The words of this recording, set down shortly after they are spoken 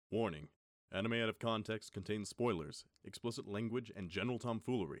Warning: Anime Out of Context contains spoilers, explicit language, and general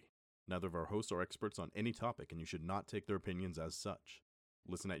tomfoolery. Neither of our hosts are experts on any topic, and you should not take their opinions as such.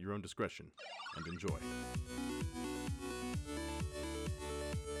 Listen at your own discretion, and enjoy.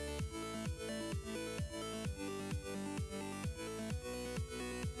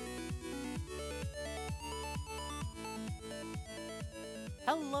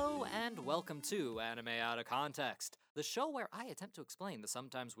 Hello and welcome to Anime Out of Context, the show where I attempt to explain the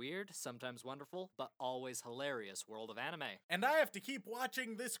sometimes weird, sometimes wonderful, but always hilarious world of anime. And I have to keep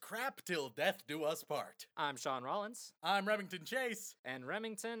watching this crap till death do us part. I'm Sean Rollins. I'm Remington Chase. And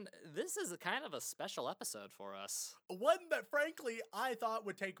Remington, this is a kind of a special episode for us. One that, frankly, I thought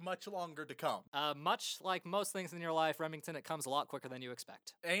would take much longer to come. Much like most things in your life, Remington, it comes a lot quicker than you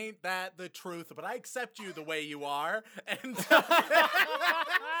expect. Ain't that the truth? But I accept you the way you are. And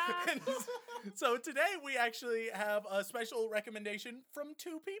so today we actually have a special recommendation from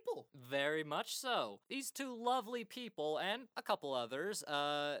two people. Very much so. These two lovely people and a couple others,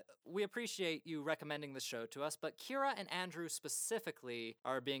 we appreciate you recommending the show to us, but Kira and Andrew specifically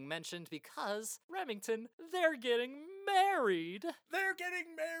are being mentioned because, Remington, they're getting married. They're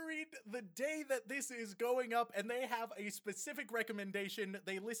getting married the day that this is going up, and they have a specific recommendation.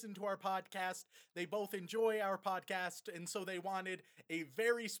 They listen to our podcast. They both enjoy our podcast, and so they wanted a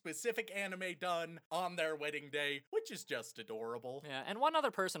very specific anime done on their wedding day, which is just adorable. Yeah, and one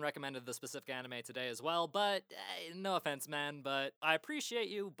other person recommended the specific anime today as well, but no offense, man, but I appreciate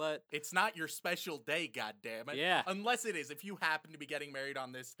you, but it's not your special day, goddammit. Yeah. Unless it is. If you happen to be getting married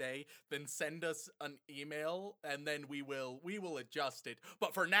on this day, then send us an email, and then we will adjust it.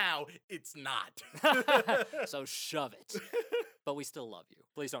 But for now, it's not. So shove it. But we still love you.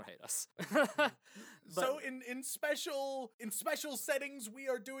 Please don't hate us. So in special settings, we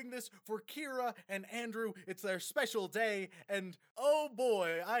are doing this for Kira and Andrew. It's their special day, and oh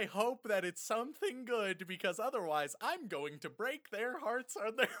boy, I hope that it's something good, because otherwise I'm going to break their hearts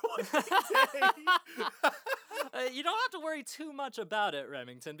on their wedding day. You don't have to worry too much about it,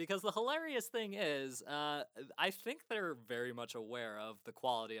 Remington, because the hilarious thing is, I think they're very much aware of the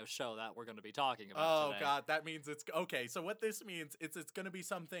quality of show that we're going to be talking about today. Oh god, that means it's okay. So what this means is it's going to be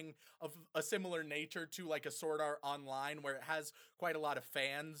something of a similar nature to like a Sword Art Online, where it has quite a lot of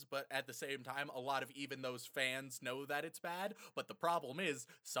fans, but at the same time, a lot of even those fans know that it's bad. But the problem is,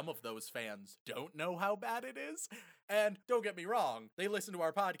 some of those fans don't know how bad it is. And don't get me wrong, they listen to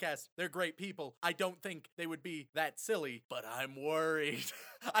our podcast. They're great people. I don't think they would be that silly, but I'm worried.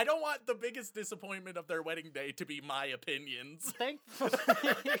 I don't want the biggest disappointment of their wedding day to be my opinions. Thankfully.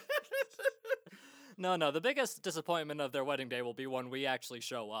 No, the biggest disappointment of their wedding day will be when we actually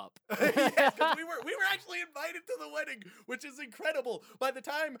show up. Yeah, 'cause we were actually invited to the wedding, which is incredible. By the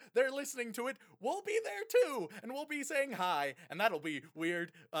time they're listening to it, we'll be there too, and we'll be saying hi, and that'll be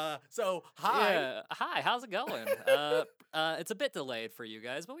weird. So hi. Yeah. Hi, how's it going? It's a bit delayed for you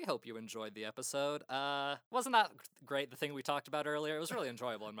guys, but we hope you enjoyed the episode. Wasn't that great, the thing we talked about earlier? It was really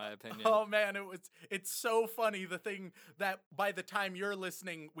enjoyable in my opinion. Oh man, it's so funny, the thing that by the time you're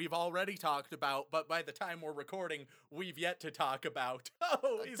listening, we've already talked about, but by the time we're recording, we've yet to talk about.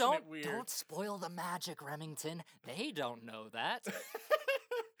 Oh, isn't it weird? Don't spoil the magic, Remington. They don't know that.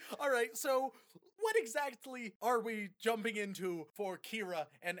 All right, so what exactly are we jumping into for Kira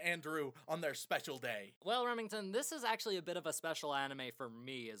and Andrew on their special day? Well, Remington, this is actually a bit of a special anime for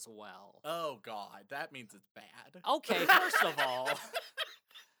me as well. Oh god, that means it's bad. Okay, first of all,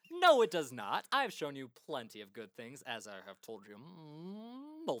 no, it does not. I've shown you plenty of good things, as I have told you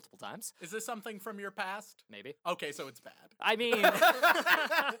multiple times. Is this something from your past? Maybe. Okay, so it's bad. I mean...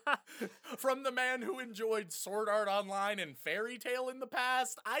 From the man who enjoyed Sword Art Online and Fairy Tail in the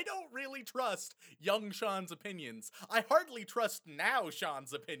past, I don't really trust young Sean's opinions. I hardly trust now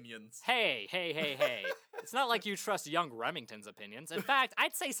Sean's opinions. Hey. It's not like you trust young Remington's opinions. In fact,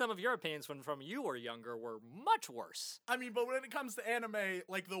 I'd say some of your opinions from you were younger were much worse. I mean, but when it comes to anime,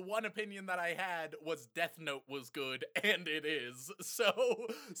 like, the one opinion that I had was Death Note was good, and it is.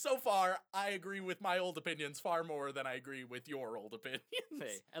 So far, I agree with my old opinions far more than I agree with your old opinions.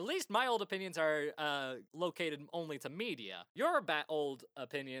 Hey, at least my old opinions are located only to media. Your old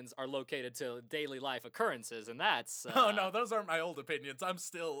opinions are located to daily life occurrences, and that's... Oh no, those aren't my old opinions. I'm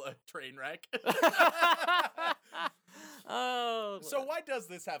still a train wreck. Oh. So why does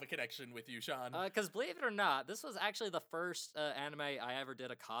this have a connection with you, Sean? Because believe it or not, this was actually the first anime I ever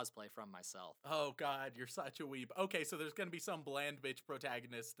did a cosplay from myself. Oh god, you're such a weeb. Okay, so there's gonna be some bland bitch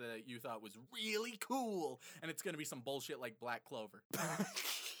protagonist that you thought was really cool, and it's gonna be some bullshit like Black Clover.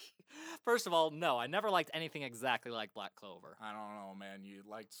 First of all, no, I never liked anything exactly like Black Clover. I don't know, man. You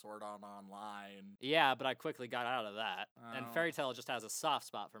liked Sword Art Online. Yeah, but I quickly got out of that. And Oh. Fairy Tail just has a soft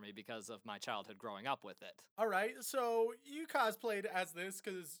spot for me because of my childhood growing up with it. All right, so you cosplayed as this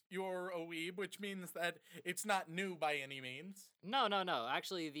because you're a weeb, which means that it's not new by any means. No.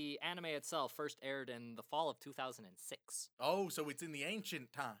 Actually, the anime itself first aired in the fall of 2006. Oh, so it's in the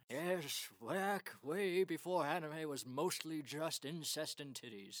ancient times. Yes, back way before anime was mostly just incest and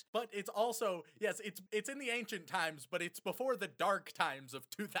titties. But it's also, yes, it's in the ancient times, but it's before the dark times of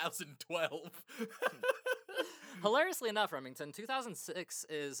 2012. Hilariously enough, Remington, 2006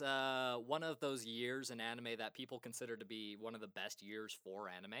 is one of those years in anime that people consider to be one of the best years for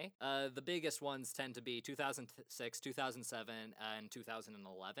anime. The biggest ones tend to be 2006, 2007, and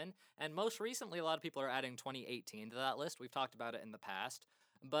 2011. And most recently, a lot of people are adding 2018 to that list. We've talked about it in the past.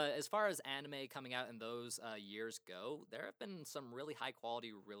 But as far as anime coming out in those years go, there have been some really high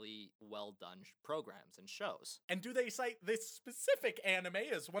quality, really well done programs and shows. And do they cite this specific anime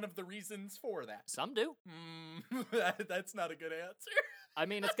as one of the reasons for that? Some do. That's not a good answer. I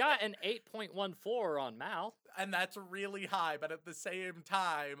mean, it's got an 8.14 on Mal. And that's really high, but at the same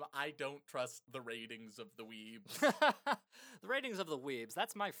time, I don't trust the ratings of the weebs. The ratings of the Weebs,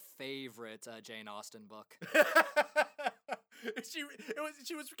 that's my favorite Jane Austen book. She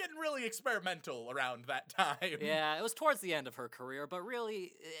was getting really experimental around that time. Yeah, it was towards the end of her career, but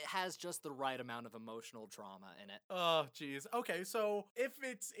really, it has just the right amount of emotional drama in it. Oh, geez. Okay, so if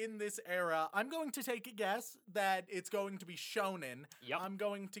it's in this era, I'm going to take a guess that it's going to be shonen. Yep. I'm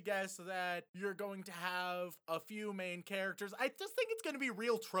going to guess that you're going to have a few main characters. I just think it's going to be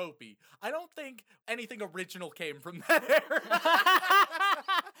real tropey. I don't think anything original came from that era.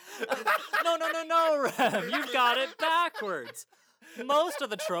 No, Rem, you've got it backwards. Most of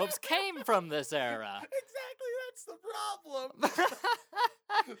the tropes came from this era. Exactly, that's the problem.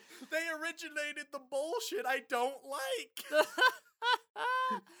 They originated the bullshit I don't like.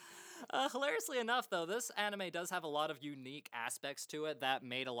 Hilariously enough, though, this anime does have a lot of unique aspects to it that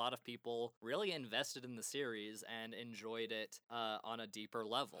made a lot of people really invested in the series and enjoyed it on a deeper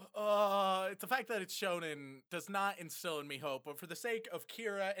level. The fact that it's shonen does not instill in me hope, but for the sake of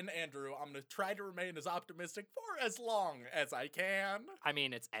Kira and Andrew, I'm gonna try to remain as optimistic for as long as I can. I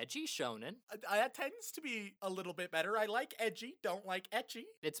mean, it's edgy shonen. That tends to be a little bit better. I like edgy, don't like etchy.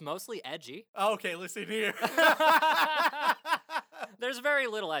 It's mostly edgy. Okay, listen here. There's very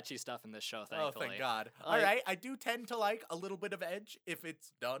little etchy stuff in this show, thankfully. Oh, thank God. Like- All right, I do tend to like a little bit of edge if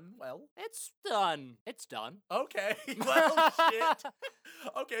it's done well. It's done. It's done. Okay, well, shit.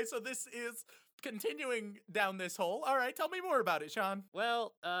 Okay, so this is continuing down this hole. All right, tell me more about it, Sean.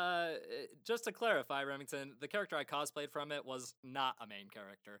 Well, just to clarify, Remington, the character I cosplayed from it was not a main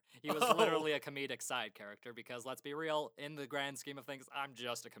character. He was Oh. literally a comedic side character because, let's be real, in the grand scheme of things, I'm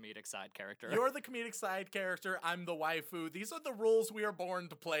just a comedic side character. You're the comedic side character. I'm the waifu. These are the rules we are born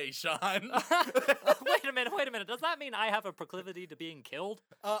to play, Sean. Wait a minute. Does that mean I have a proclivity to being killed?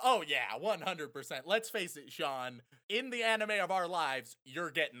 Oh, yeah, 100%. Let's face it, Sean. In the anime of our lives, you're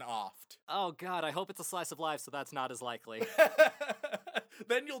getting offed. Oh god, I hope it's a slice of life so that's not as likely.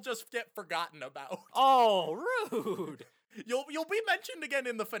 Then you'll just get forgotten about. Oh, rude! You'll be mentioned again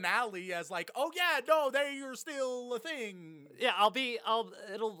in the finale as like, oh yeah, no, you're still a thing. Yeah,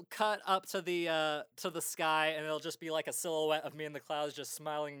 it'll cut up to the sky and it'll just be like a silhouette of me in the clouds just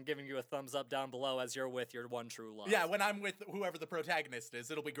smiling and giving you a thumbs up down below as you're with your one true love. Yeah, when I'm with whoever the protagonist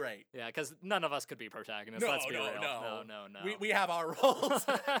is, it'll be great. Yeah, because none of us could be protagonists, No, let's be no, real. no. No. We have our roles.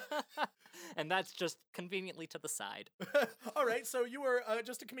 And that's just conveniently to the side. All right, so you were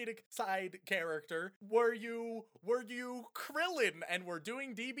just a comedic side character. Were you Krillin and were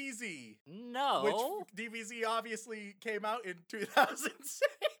doing DBZ? No. Which DBZ obviously came out in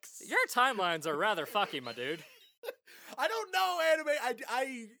 2006. Your timelines are rather fucky, my dude. I don't know anime.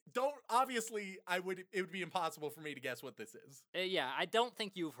 I don't. Obviously, it would be impossible for me to guess what this is. Yeah, I don't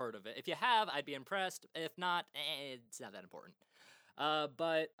think you've heard of it. If you have, I'd be impressed. If not, it's not that important.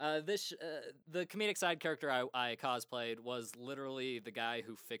 But the comedic side character I cosplayed was literally the guy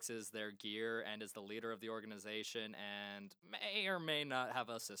who fixes their gear and is the leader of the organization and may or may not have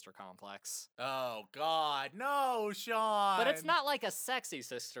a sister complex. Oh God, no, Sean. But it's not like a sexy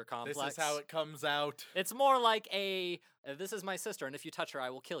sister complex. This is how it comes out. It's more like a this is my sister, and if you touch her,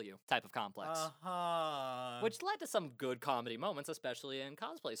 I will kill you type of complex. Which led to some good comedy moments, especially in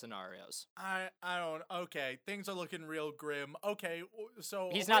cosplay scenarios. I don't. Okay, things are looking real grim. Okay,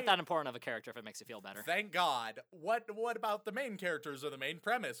 so He's not that important of a character if it makes you feel better. Thank God. What about the main characters or the main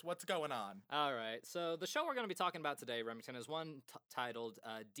premise? What's going on? All right, so the show we're going to be talking about today, Remington, is one titled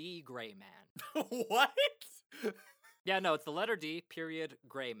D. Gray Man. What? Yeah, no, it's the letter D, period,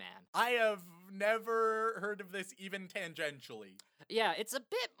 gray man. I have never heard of this even tangentially. Yeah, it's a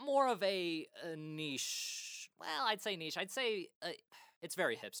bit more of a niche. Well, I'd say niche. I'd say it's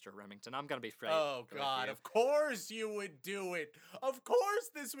very hipster, Remington. I'm gonna be straight. Oh with god, you. of course you would do it. Of course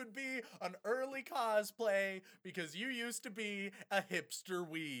this would be an early cosplay because you used to be a hipster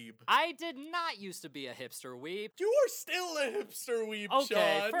weeb. I did not used to be a hipster weeb. You are still a hipster weeb,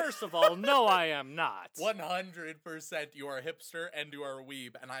 Okay, Sean. first of all, no, I am not. 100% you are a hipster and you are a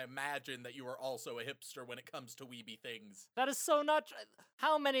weeb, and I imagine that you are also a hipster when it comes to weeby things. That is so not.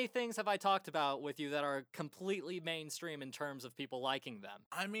 How many things have I talked about with you that are completely mainstream in terms of people liking them?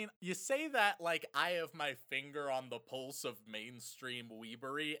 I mean, you say that like I have my finger on the pulse of mainstream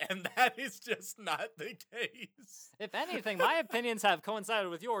weebery, and that is just not the case. If anything, my opinions have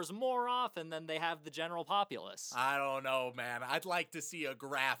coincided with yours more often than they have the general populace. I don't know, man. I'd like to see a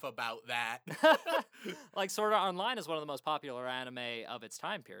graph about that. Like Sword Art Online is one of the most popular anime of its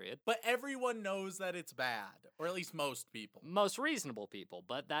time period. But everyone knows that it's bad, or at least most people. Most reasonable people,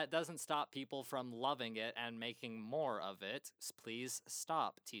 but that doesn't stop people from loving it and making more of it. Please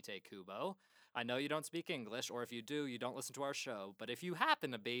stop, Tite Kubo. I know you don't speak English, or if you do, you don't listen to our show, but if you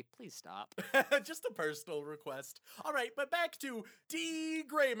happen to be, please stop. Just a personal request. All right, but back to D.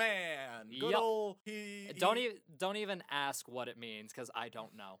 Gray Man. Good Yup. old Don't even ask what it means, because I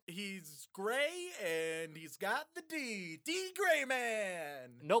don't know. He's gray and he's got the D. D. Gray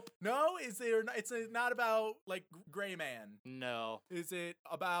Man. Nope. No, it's not about like Gray Man. No. Is it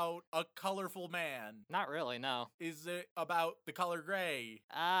about a colorful man? Not really, no. Is it about the color gray?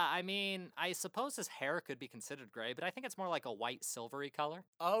 I mean, I suppose his hair could be considered gray, but I think it's more like a white silvery color.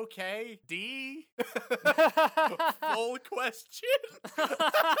 Okay, D. Full question.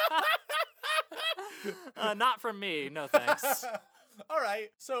 Not from me, no thanks. All right,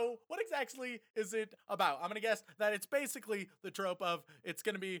 so what exactly is it about? I'm gonna guess that it's basically the trope of it's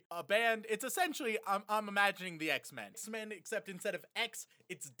gonna be a band. It's essentially I'm imagining the X-Men. X-Men, except instead of X,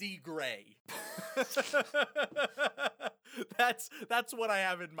 it's D Gray. That's what I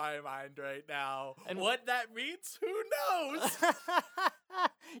have in my mind right now. And what that means, who knows?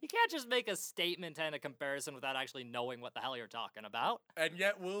 You can't just make a statement and a comparison without actually knowing what the hell you're talking about. And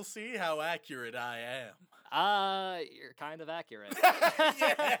yet we'll see how accurate I am. You're kind of accurate.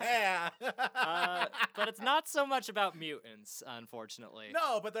 Yeah. But it's not so much about mutants, unfortunately.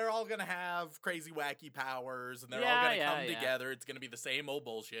 No, but they're all gonna have crazy wacky powers, and they're all gonna come together. It's gonna be the same old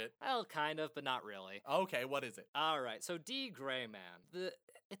bullshit. Well, kind of, but not really. Okay, what is it? All right, so D. Gray Man.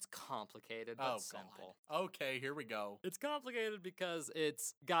 It's complicated, but simple. God. Okay, here we go. It's complicated because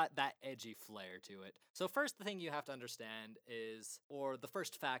it's got that edgy flair to it. So first, the thing you have to understand is, or the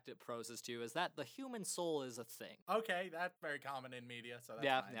first fact it poses to you, is that the human soul is a thing. Okay, that's very common in media, so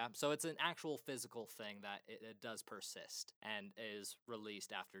that's fine. Yeah. So it's an actual physical thing that it does persist and is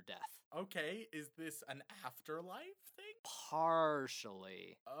released after death. Okay, is this an afterlife thing?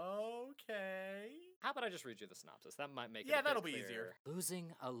 Partially. Okay. How about I just read you the synopsis? That might make it that'll bit be clearer. easier.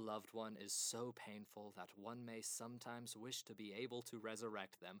 Losing a loved one is so painful that one may sometimes wish to be able to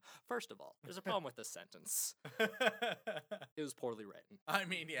resurrect them. First of all, there's a problem with this sentence. It was poorly written. I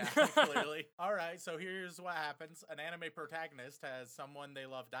mean, yeah, clearly. All right, so here's what happens. An anime protagonist has someone they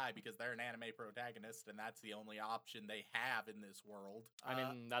love die because they're an anime protagonist, and that's the only option they have in this world. I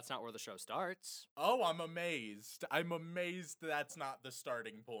mean, that's not where the show starts. Oh, I'm amazed. I'm amazed that's not the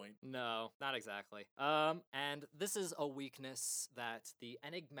starting point. No, not exactly. And this is a weakness that the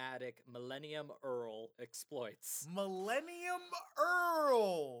enigmatic Millennium Earl exploits. Millennium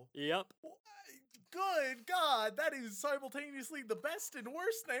Earl! Yep. Good God, that is simultaneously the best and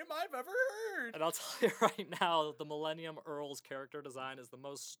worst name I've ever heard. And I'll tell you right now, the Millennium Earl's character design is the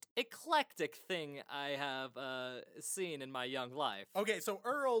most eclectic thing I have seen in my young life. Okay, so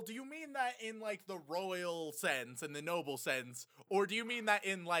Earl, do you mean that in like the royal sense and the noble sense, or do you mean that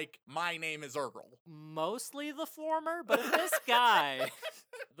in like my name is Earl? Mostly the former, but this guy,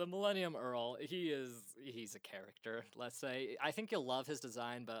 the Millennium Earl, he's a character, let's say. I think you'll love his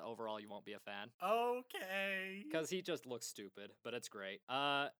design, but overall you won't be a fan. Okay. Because he just looks stupid, but it's great.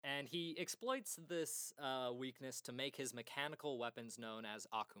 And he exploits this weakness to make his mechanical weapons known as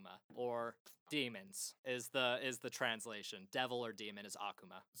Akuma, or demons is the translation. Devil or demon is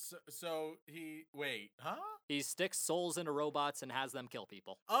Akuma. So wait, huh? He sticks souls into robots and has them kill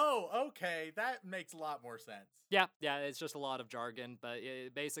people. Oh, okay, that makes a lot more sense. Yeah, it's just a lot of jargon, but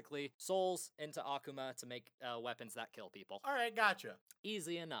basically, souls into Akuma to make weapons that kill people. All right, gotcha.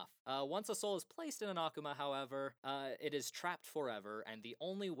 Easy enough. Once a soul is placed in an Akuma, however, it is trapped forever, and the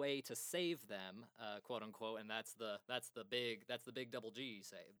only way to save them, quote unquote, and that's the big double G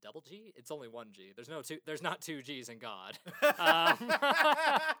save. Double G? It's only one G. There's not two G's in God.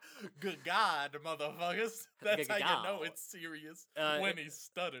 Good God, motherfuckers. That's how you know God. it's serious when he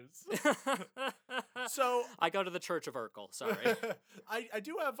stutters. So I go to the Church of Urkel. Sorry. I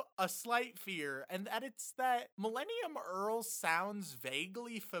do have a slight fear, and it's that Millennium Earl sounds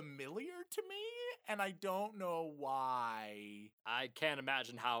vaguely familiar to me, and I don't know why. I can't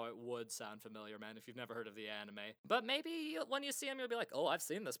imagine how it would sound familiar, man, if you've never heard of the anime. But maybe when you see him, you'll be like, oh, I've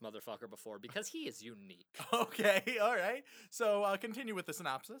seen this motherfucker before, because he is unique. Okay, all right. So continue with the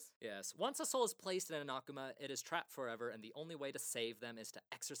synopsis. Yes. Once a soul is placed in an Akuma, it is trapped forever, and the only way to save them is to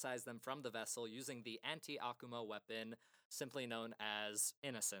exorcise them from the vessel using the anti-Akuma weapon, simply known as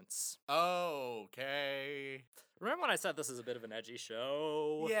Innocence. Okay. Remember when I said this is a bit of an edgy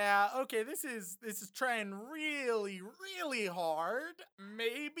show? Yeah, okay, this is trying really, really hard.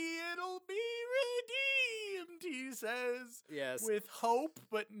 Maybe it'll be redeemed, he says. Yes. With hope,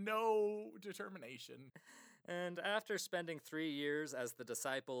 but no determination. And after spending 3 years as the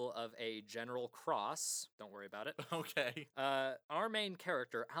disciple of a General Cross, don't worry about it, Okay. our main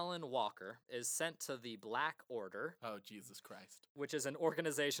character, Alan Walker, is sent to the Black Order, Oh, Jesus Christ. which is an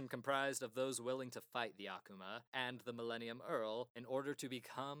organization comprised of those willing to fight the Akuma and the Millennium Earl in order to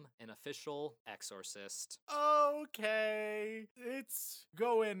become an official exorcist. Okay. It's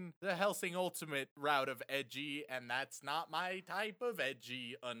going the Helsing Ultimate route of edgy, and that's not my type of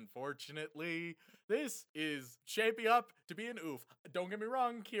edgy, unfortunately. This is shaping up to be an oof. Don't get me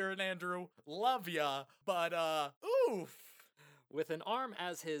wrong, Kieran Andrew, love ya, but oof. With an arm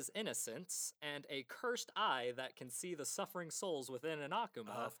as his innocence and a cursed eye that can see the suffering souls within an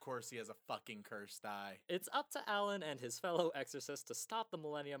Akuma, Of course he has a fucking cursed eye. it's up to Alan and his fellow exorcists to stop the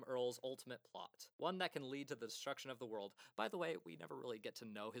Millennium Earl's ultimate plot, one that can lead to the destruction of the world. By the way, we never really get to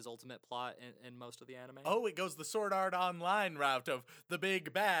know his ultimate plot in most of the anime. Oh, it goes the Sword Art Online route of the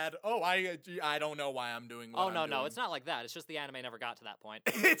big bad. Oh, I don't know why I'm doing what Oh, I'm no, doing. it's not like that. It's just the anime never got to that point.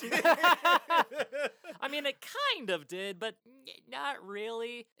 not. I mean, it kind of did, but not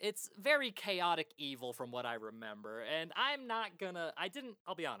really. It's very chaotic evil from what I remember, and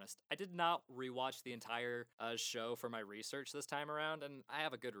I'll be honest, I did not rewatch the entire show for my research this time around, and I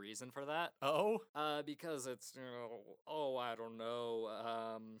have a good reason for that. Oh? Because it's, I don't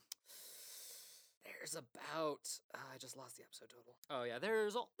know, there's about, I just lost the episode total. Oh yeah,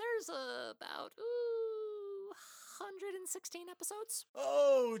 there's about, 116 episodes.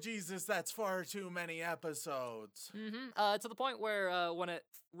 Oh, Jesus, that's far too many episodes. To the point where when it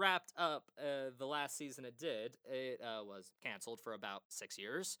wrapped up the last season it was canceled for about 6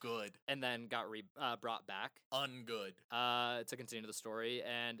 years. Good. And then got brought back Ungood. to continue the story.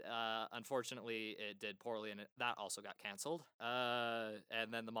 And unfortunately, it did poorly, and that also got canceled.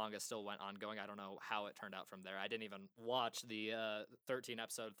 And then the manga still went ongoing. I don't know how it turned out from there. I didn't even watch the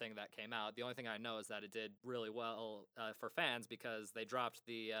 13-episode thing that came out. The only thing I know is that it did really well for fans because they dropped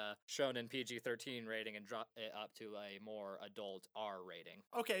the Shonen PG-13 rating and dropped it up to a more adult R rating.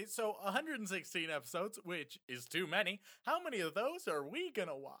 Okay, so 116 episodes, which is too many. How many of those are we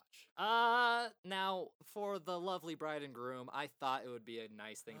gonna watch? Now, for the lovely bride and groom, I thought it would be a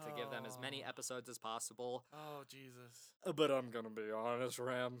nice thing to give them as many episodes as possible. Oh, Jesus. But I'm gonna be honest,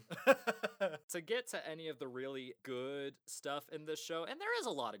 Ram. To get to any of the really good stuff in this show, and there is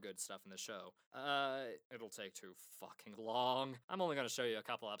a lot of good stuff in this show, it'll take too fucking long. I'm only gonna show you a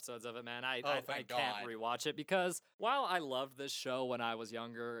couple episodes of it, man. I thank can't God. rewatch it because while I loved this show when I was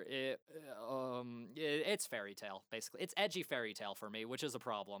younger, it's fairy tale, basically. It's edgy fairy tale for me, which is a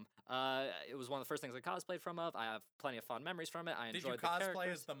problem. It was one of the first things I cosplayed from of. I have plenty of fond memories from it. I Did enjoyed you the cosplay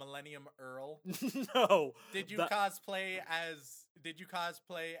characters. as the Millennium Earl? No. Did you That- cosplay as the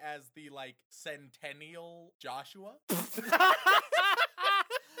like Centennial Joshua?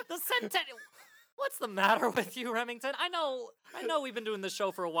 The Centennial. What's the matter with you, Remington? I know we've been doing this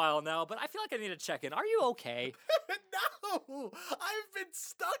show for a while now, but I feel like I need to check in. Are you okay? No! I've been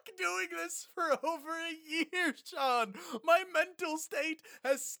stuck doing this for over a year, Sean. My mental state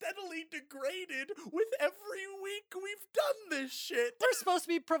has steadily degraded with every week we've done this shit. They're supposed to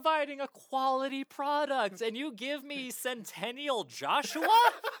be providing a quality product, and you give me Centennial Joshua?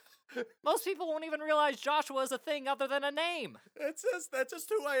 Most people won't even realize Joshua is a thing other than a name. That's just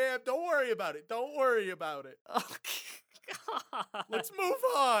who I am. Don't worry about it. Don't worry about it. God. Let's move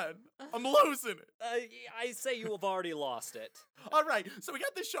on. I'm losing it. I say you have already lost it. All right, so we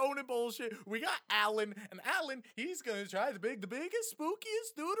got the shonen bullshit. We got Alan, and Alan, he's gonna try the biggest,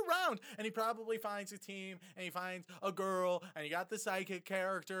 spookiest dude around. And he probably finds a team, and he finds a girl, and you got the psychic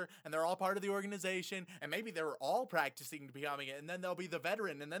character, and they're all part of the organization, and maybe they're all practicing to becoming it, and then there'll be the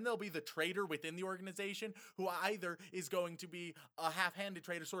veteran, and then there'll be the traitor within the organization, who either is going to be a half-handed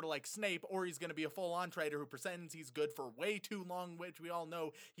traitor, sort of like Snape, or he's gonna be a full-on traitor who pretends he's good for way too long, which we all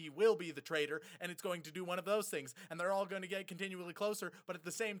know he will be the traitor, and it's going to do one of those things, and they're all going to get continually closer, but at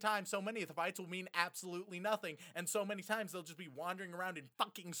the same time, so many of the fights will mean absolutely nothing, and so many times they'll just be wandering around in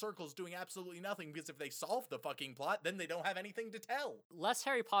fucking circles doing absolutely nothing, because if they solve the fucking plot, then they don't have anything to tell. Less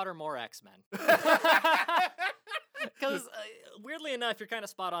Harry Potter, more X-Men. Because, weirdly enough, you're kind of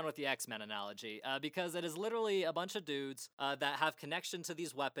spot on with the X-Men analogy, because it is literally a bunch of dudes that have connection to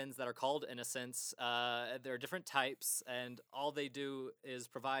these weapons that are called innocents. There are different types, and all they do is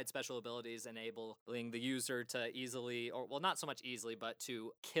provide special abilities, enabling the user to easily, or well, not so much easily, but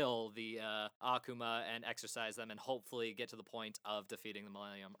to kill the Akuma and exercise them, and hopefully get to the point of defeating the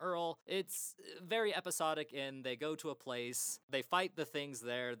Millennium Earl. It's very episodic in they go to a place, they fight the things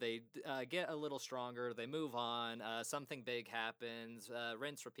there, they get a little stronger, they move on, something big happens,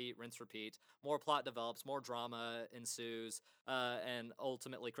 rinse, repeat, more plot develops, more drama ensues, and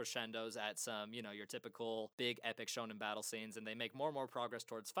ultimately crescendos at some, your typical big epic shonen battle scenes, and they make more and more progress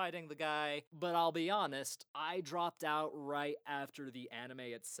towards fighting the guy. But I'll be honest, I dropped out right after the anime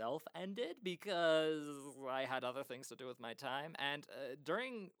itself ended because I had other things to do with my time, and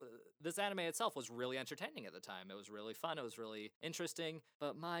during this anime itself was really entertaining at the time. It was really fun, it was really interesting,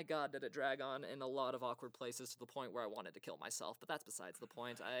 but my god, did it drag on in a lot of awkward places to the point where I wanted to kill myself, but that's besides the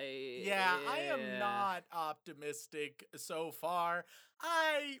point. I am not optimistic so far.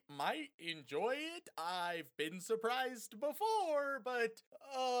 I might enjoy it. I've been surprised before, but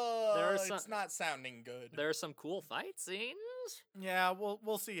it's not sounding good. There are some cool fight scenes. Yeah,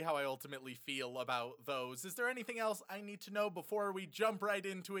 we'll see how I ultimately feel about those. Is there anything else I need to know before we jump right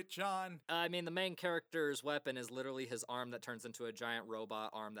into it, John? I mean, the main character's weapon is literally his arm that turns into a giant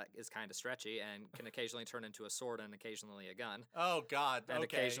robot arm that is kind of stretchy and can occasionally turn into a sword and occasionally a gun. Oh, God. And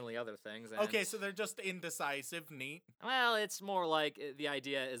occasionally other things. Okay, so they're just indecisive. Neat. Well, it's more like the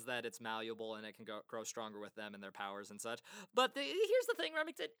idea is that it's malleable and it can grow stronger with them and their powers and such. But here's the thing,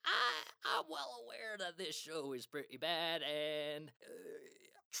 Remington. I'm well aware that this show is pretty bad, and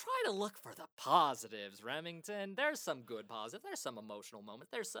try to look for the positives, Remington. There's some good positives. There's some emotional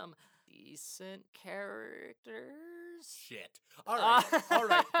moments. There's some decent characters. Shit. All right.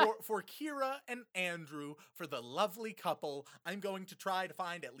 For Kira and Andrew, for the lovely couple, I'm going to try to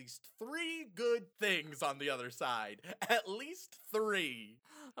find at least 3 good things on the other side. At least 3.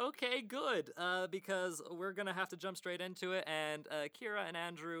 Okay, good. Because we're gonna have to jump straight into it. And Kira and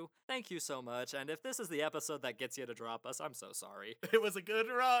Andrew, thank you so much. And if this is the episode that gets you to drop us, I'm so sorry. It was a good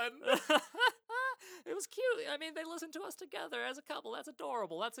run. It was cute. I mean, they listened to us together as a couple. That's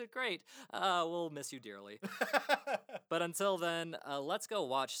adorable. That's great. We'll miss you dearly. But until then, let's go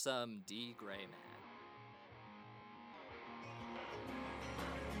watch some D. Gray Man.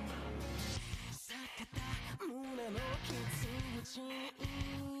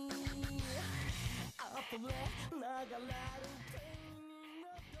 溢れ流れる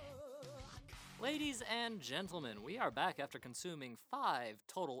Ladies and gentlemen, we are back after consuming 5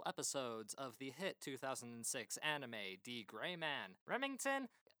 total episodes of the hit 2006 anime, D. Gray Man. Remington,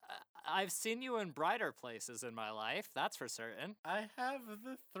 I've seen you in brighter places in my life, that's for certain. I have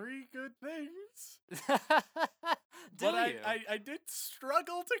the 3 good things. But I did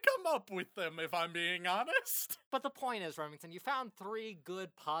struggle to come up with them, if I'm being honest. But the point is, Remington, you found 3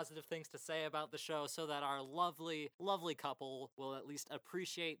 good positive things to say about the show so that our lovely, lovely couple will at least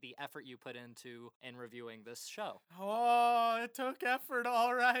appreciate the effort you put into in reviewing this show. Oh, it took effort,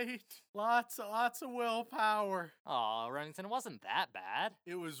 all right. Lots of willpower. Oh, Remington, it wasn't that bad.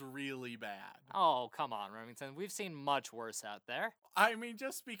 It was really bad. Oh, come on, Remington. We've seen much worse out there. I mean,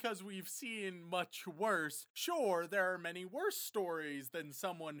 just because we've seen much worse, sure, there are many worse stories than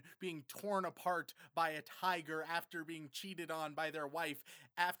someone being torn apart by a tiger after being cheated on by their wife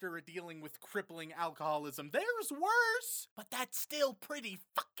after dealing with crippling alcoholism. There's worse, but that's still pretty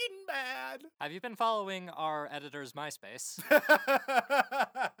fucking bad. Have you been following our editor's MySpace?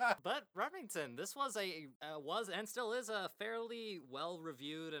 But Remington, this was and still is a fairly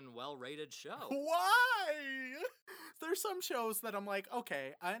well-reviewed and well-rated show. Why? There's some shows that I'm like,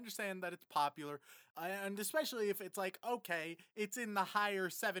 okay, I understand that it's popular. And especially if it's like, okay, it's in the higher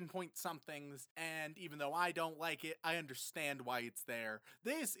 7-point-somethings, and even though I don't like it, I understand why it's there.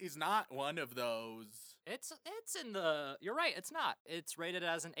 This is not one of those. It's in the... You're right, it's not. It's rated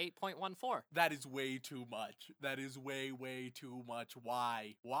as an 8.14. That is way too much. That is way, way too much.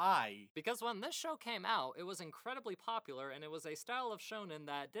 Why? Why? Because when this show came out, it was incredibly popular, and it was a style of shonen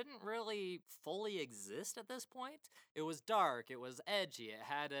that didn't really fully exist at this point. It was dark, it was edgy, it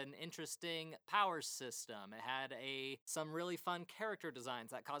had an interesting power system, it had some really fun character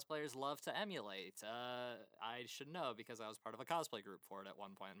designs that cosplayers love to emulate. I should know because I was part of a cosplay group for it at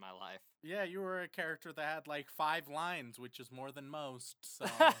one point in my life. Yeah, you were a character that had like 5 lines, which is more than most, so...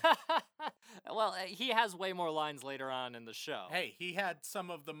 Well, he has way more lines later on in the show. Hey, he had some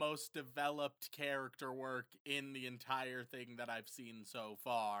of the most developed character work in the entire thing that I've seen so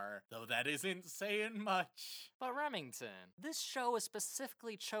far, though that isn't saying much. But Remington, this show is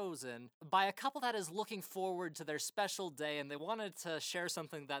specifically chosen by a couple that is looking forward to their special day, and they wanted to share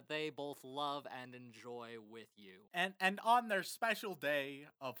something that they both love and enjoy with you. And on their special day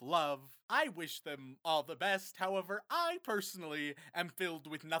of love, I wish them all the best. However, I personally am filled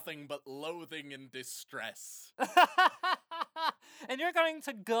with nothing but loathing and distress. And you're going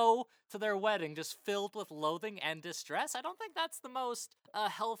to go to their wedding just filled with loathing and distress? I don't think that's the most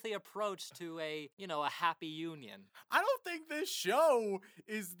healthy approach to a happy union. I don't think this show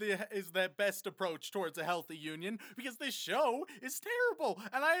is the best approach towards a healthy union, because this show is terrible,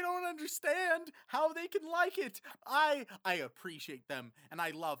 and I don't understand how they can like it. I appreciate them, and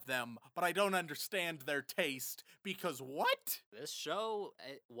I love them, but I don't understand their taste, because what? This show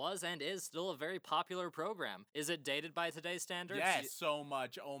was and is still a very popular program. Is it dated by today's standards? Yes, so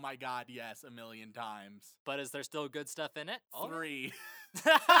much. Oh my god, yes, a million times. But is there still good stuff in it? 3.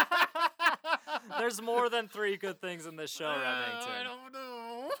 There's more than 3 good things in this show, Remington. I don't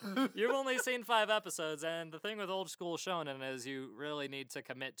know. You've only seen 5 episodes, and the thing with old school shonen is you really need to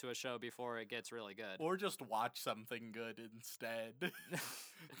commit to a show before it gets really good. Or just watch something good instead.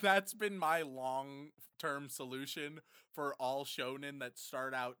 That's been my long-term solution for all shonen that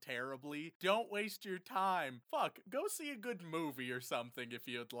start out terribly. Don't waste your time. Fuck, go see a good movie or something if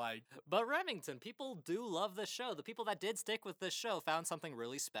you'd like. But Remington, people do love this show. The people that did stick with this show found something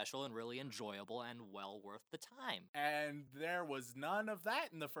really special and really enjoyable and well worth the time. And there was none of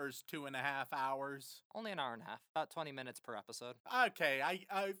that in the first 2.5 hours. Only an hour and a half, about 20 minutes per episode. Okay,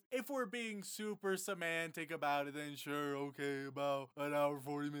 I if we're being super semantic about it, then sure, okay, about an hour,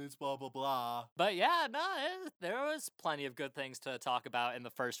 40 minutes, blah, blah, blah. But yeah, no, there was plenty of good things to talk about in the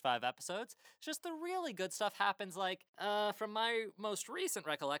first 5 episodes. It's just the really good stuff happens, like, from my most recent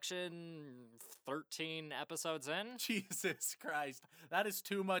recollection, 13 episodes in. Jesus Christ, that is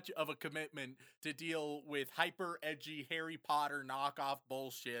too much of a commitment to deal with hyper-edgy Harry Potter knockoff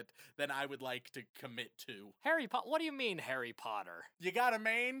bullshit than I would like to commit to. Harry Potter? What do you mean, Harry Potter? You got a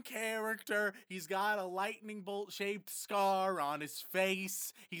main character, he's got a lightning bolt-shaped scar on his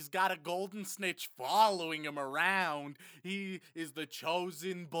face, he's got a golden snitch following him around, he is the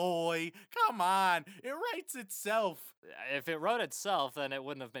chosen boy. Come on, it writes itself. If it wrote itself, then it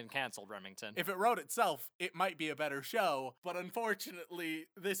wouldn't have been canceled, Remington. If it wrote itself, it might be a better show, but unfortunately,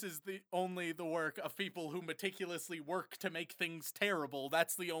 this is only the work of people who meticulously work to make things terrible.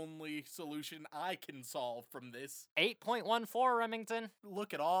 That's the only solution I can solve from this. 8.14, Remington.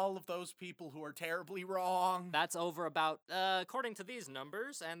 Look at all of those people who are terribly wrong. That's over about, according to these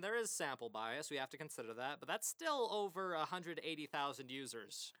numbers, and there is sample bias, we have to consider that, but that's still over 180,000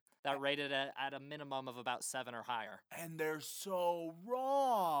 users that rated it at a minimum of about 7 or higher. And they're so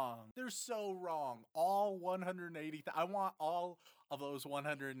wrong. They're so wrong. All 180,000. I want all of those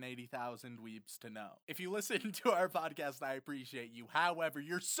 180,000 weebs to know. If you listen to our podcast, I appreciate you. However,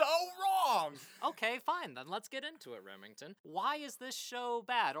 you're so wrong. Okay, fine. Then let's get into it, Remington. Why is this show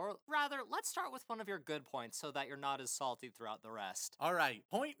bad? Or rather, let's start with one of your good points so that you're not as salty throughout the rest. All right.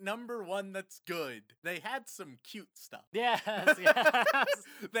 Point number 1 that's good. They had some cute stuff. Yes, yes.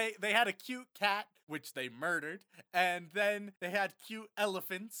 They had a cute cat, which they murdered, and then they had cute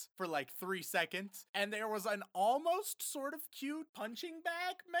elephants for like 3 seconds, and there was an almost sort of cute punching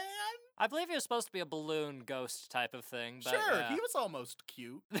bag man. I believe he was supposed to be a balloon ghost type of thing, but sure, yeah. He was almost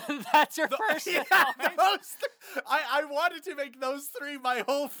cute. That's your first point? I wanted to make those 3 my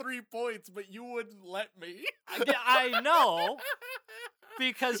whole 3 points, but you wouldn't let me. I know.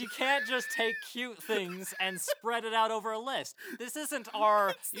 Because you can't just take cute things and spread it out over a list. This isn't our,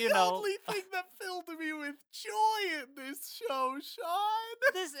 It's the only thing that filled me with joy in this show,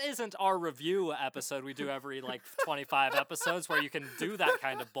 Sean. This isn't our review episode we do every, 25 episodes where you can do that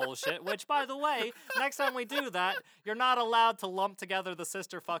kind of bullshit, which, by the way, next time we do that, you're not allowed to lump together the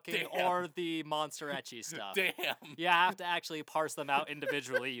sister fucking or the monster ecchi stuff. Damn. You have to actually parse them out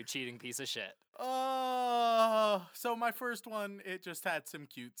individually, you cheating piece of shit. So my first one, it just had some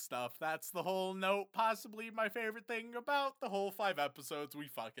cute stuff. That's the whole note. Possibly my favorite thing about the whole 5 episodes we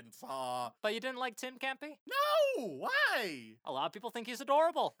fucking saw. But you didn't like Tim Campy? No! Why? A lot of people think he's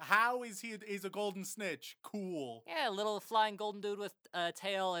adorable. How is he's a golden snitch? Cool. Yeah, a little flying golden dude with a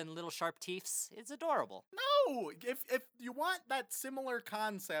tail and little sharp teeths. It's adorable. No! If you want that similar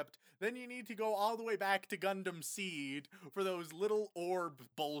concept, then you need to go all the way back to Gundam Seed for those little orb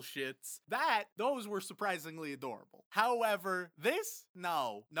bullshits. Those were surprisingly adorable. However, this?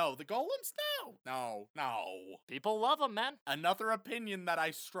 No. No. The golems? No. People love him, man. Another opinion that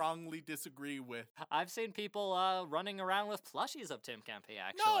I strongly disagree with. I've seen people running around with plushies of Tim Campy,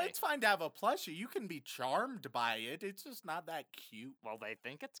 actually. No, it's fine to have a plushie. You can be charmed by it. It's just not that cute. Well, they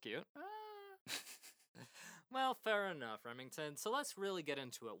think it's cute. Well, fair enough, Remington. So let's really get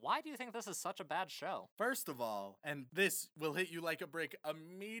into it. Why do you think this is such a bad show? First of all, and this will hit you like a brick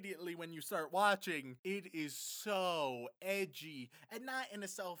immediately when you start watching, it is so edgy, and not in a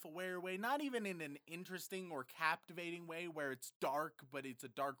self-aware way, not even in an interesting or captivating way where it's dark, but it's a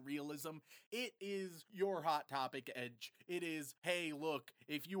dark realism. It is your Hot Topic edge. It is, hey, look,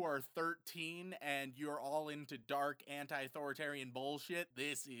 if you are 13 and you're all into dark anti-authoritarian bullshit,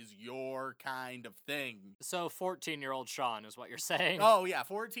 this is your kind of thing. So 14-year-old Sean is what you're saying? Oh, yeah,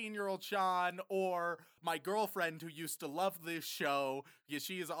 14-year-old Sean, or my girlfriend who used to love this show, because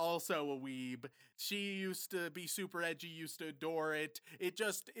she is also a weeb. She used to be super edgy, used to adore it. It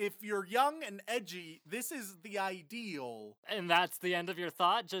just, if you're young and edgy, this is the ideal. And that's the end of your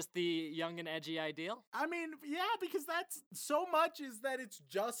thought? Just the young and edgy ideal? I mean, yeah, because that's so much is that it's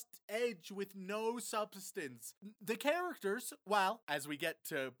just edge with no substance. The characters, well, as we get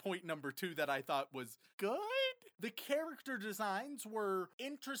to point number 2 that I thought was good, the character designs were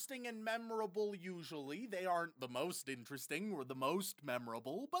interesting and memorable usually. They aren't the most interesting or the most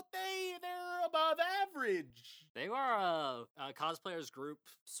memorable, but they're above average. They were a cosplayer's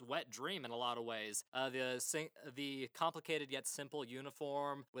group's wet dream in a lot of ways. The complicated yet simple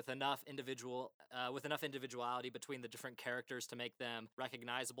uniform with enough individuality between the different characters to make them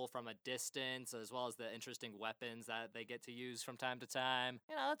recognizable from a distance, as well as the interesting weapons that they get to use from time to time.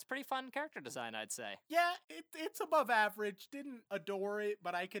 You know, it's pretty fun character design, I'd say. Yeah, it's above average. Didn't adore it,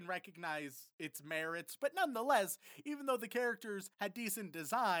 but I can recognize its merits. But nonetheless, even though the characters had decent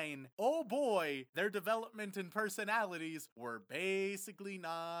design, oh boy, their development and personalities were basically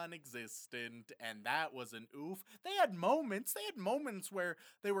non-existent, and that was an oof. They had moments where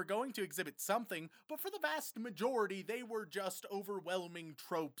they were going to exhibit something, but for the vast majority, they were just overwhelming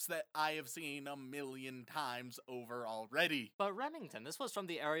tropes that I have seen a million times over already. But Remington, this was from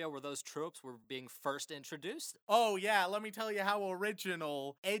the area where those tropes were being first introduced. Oh yeah, let me tell you how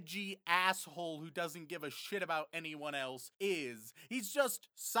original edgy asshole who doesn't give a shit about anyone else is. He's just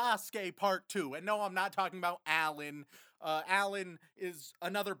Sasuke Part 2, and no, I'm not talking about Alan. Alan is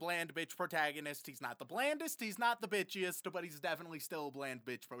another bland bitch protagonist. He's not the blandest, he's not the bitchiest, but he's definitely still a bland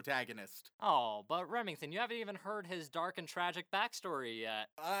bitch protagonist. Oh, but Remington, you haven't even heard his dark and tragic backstory yet.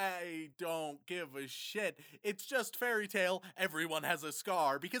 I don't give a shit. It's just Fairy Tail, everyone has a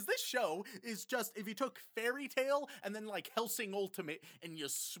scar, because this show is just, if you took Fairy Tail and then like Hellsing Ultimate and you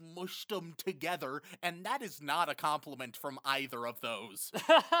smushed them together, and that is not a compliment from either of those.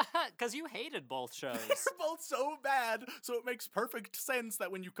 Because you hated both shows. They're both so bad. So it makes perfect sense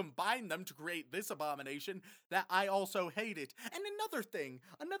that when you combine them to create this abomination, that I also hate it. And another thing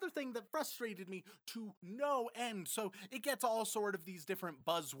that frustrated me to no end. So it gets all sort of these different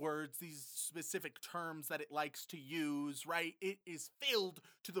buzzwords, these specific terms that it likes to use, right? It is filled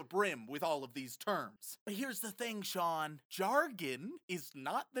to the brim with all of these terms. But here's the thing, Sean. Jargon is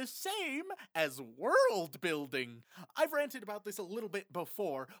not the same as world building. I've ranted about this a little bit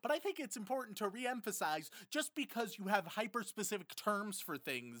before, but I think it's important to re-emphasize just because you have hyper-specific terms for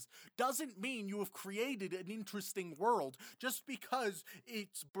things doesn't mean you have created an interesting world. Just because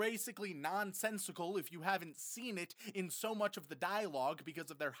it's basically nonsensical if you haven't seen it in so much of the dialogue because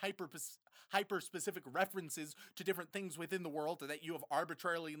of their hyper-specific references to different things within the world that you have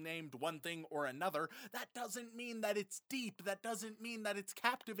arbitrarily named one thing or another, that doesn't mean that it's deep. That doesn't mean that it's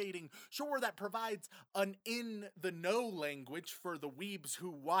captivating. Sure, that provides an in-the-know language for the weebs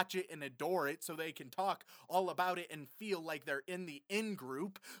who watch it and adore it so they can talk all about it and feel like they're in the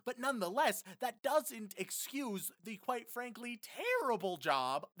in-group, but nonetheless, that doesn't excuse the, quite frankly, terrible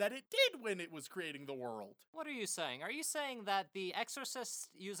job that it did when it was creating the world. What are you saying? Are you saying that The Exorcist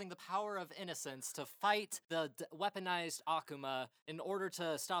using the power of of Innocence to fight the weaponized Akuma in order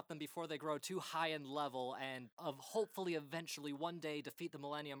to stop them before they grow too high in level and of hopefully eventually one day defeat the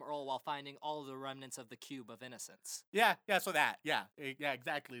Millennium Earl while finding all the remnants of the Cube of Innocence. Yeah, so that. Yeah,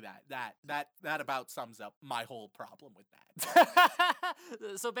 exactly that. That about sums up my whole problem with that.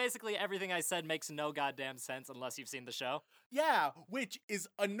 So basically everything I said makes no goddamn sense unless you've seen the show. Yeah, which is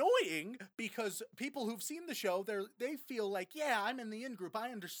annoying because people who've seen the show, they feel like, yeah, I'm in the in-group,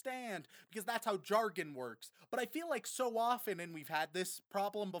 I understand, because that's how jargon works. But I feel like so often, and we've had this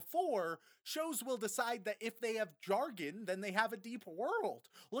problem before, shows will decide that if they have jargon, then they have a deep world.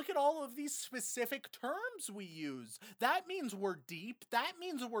 Look at all of these specific terms we use. That means we're deep, that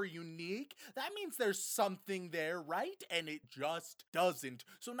means we're unique, that means there's something there, right? And it just doesn't.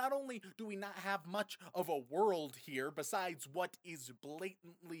 So not only do we not have much of a world here besides what is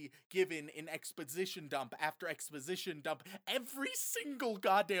blatantly given in exposition dump after exposition dump, every single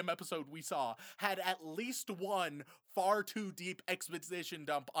goddamn episode we saw had at least one far too deep exposition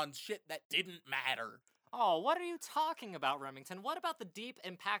dump on shit that didn't matter. Oh, what are you talking about, Remington? What about the deep,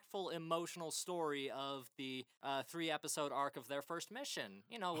 impactful, emotional story of the 3-episode arc of their first mission?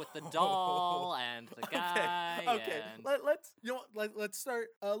 You know, with the doll and the guy. Okay. And... Let's start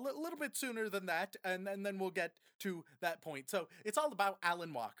a little bit sooner than that, and then we'll get to that point. So it's all about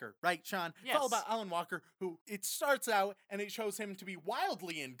Alan Walker, right, Sean? Yes. It's all about Alan Walker, who it starts out and it shows him to be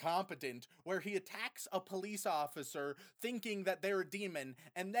wildly incompetent, where he attacks a police officer thinking that they're a demon,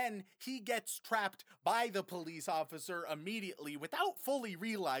 and then he gets trapped by the police officer immediately without fully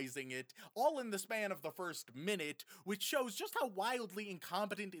realizing it, all in the span of the first minute, which shows just how wildly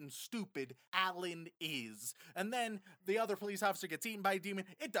incompetent and stupid Alan is. And then the other police officer gets eaten by a demon.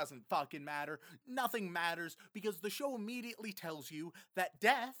 It doesn't fucking matter. Nothing matters, because the show immediately tells you that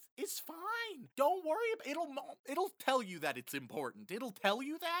death is fine. Don't worry about it. It'll tell you that it's important. It'll tell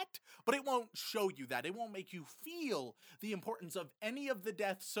you that, but it won't show you that. It won't make you feel the importance of any of the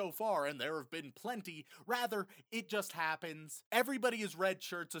deaths so far, and there have been plenty. Rather, it just happens. Everybody is red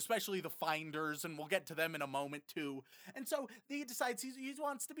shirts, especially the Finders, and we'll get to them in a moment too. And so he decides he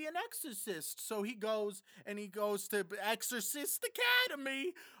wants to be an exorcist. So he goes to Exorcist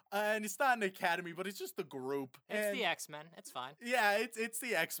Academy. And it's not an academy, but it's just the group. It's the X-Men. It's fine. Yeah, it's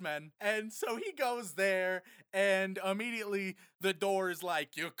the X-Men. And so he goes there, and immediately the door is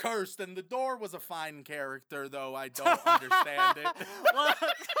like, "You're cursed." And the door was a fine character, though I don't understand it.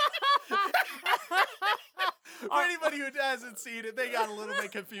 For anybody who hasn't seen it, they got a little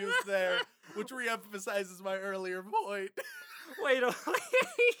bit confused there, which re-emphasizes my earlier point. Wait.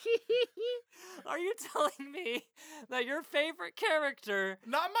 Are you telling me that your favorite character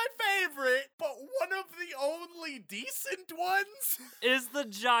Not my favorite, but one of the only decent ones? is the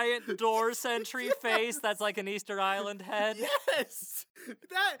giant door sentry face that's like an Easter Island head? Yes!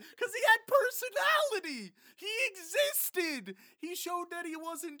 That, because he had personality! He existed! He showed that he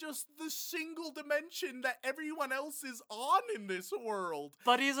wasn't just the single dimension that everyone else is on in this world.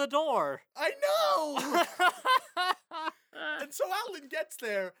 But he's a door. I know! And so Alan gets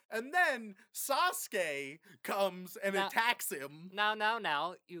there, and then Sasuke comes and attacks him.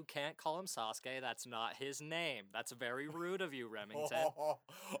 Now, you can't call him Sasuke. That's not his name. That's very rude of you, Remington.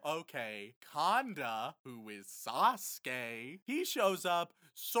 Okay. Kanda, who is Sasuke, he shows up,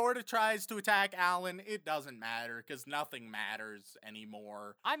 sort of tries to attack Alan. It doesn't matter, because nothing matters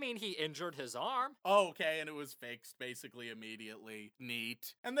anymore. I mean, he injured his arm. Okay, and it was fixed basically immediately.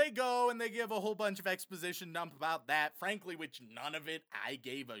 Neat. And they go and they give a whole bunch of exposition dump about that, frankly, which none of it I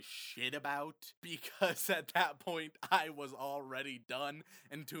gave a shit about, because at that point I was already done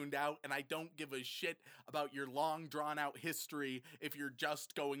and tuned out, and I don't give a shit about your long drawn out history if you're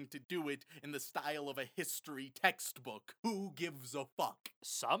just going to do it in the style of a history textbook. Who gives a fuck?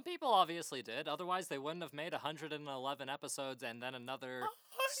 Some people obviously did, otherwise they wouldn't have made 111 episodes and then another...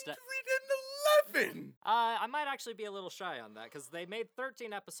 111! I might actually be a little shy on that, because they made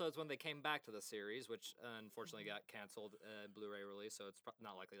 13 episodes when they came back to the series, which unfortunately got canceled Blu-ray release, so it's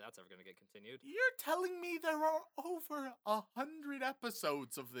not likely that's ever going to get continued. You're telling me there are over 100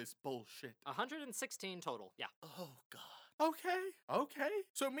 episodes of this bullshit? 116 total, yeah. Oh, God. Okay.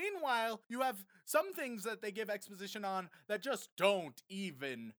 So meanwhile, you have some things that they give exposition on that just don't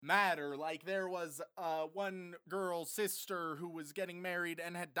even matter. Like there was one girl's sister who was getting married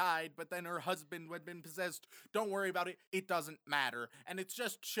and had died, but then her husband had been possessed. Don't worry about it. It doesn't matter. And it's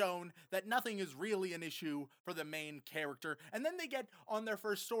just shown that nothing is really an issue for the main character. And then they get on their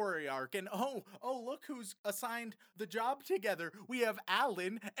first story arc, and oh, look who's assigned the job together. We have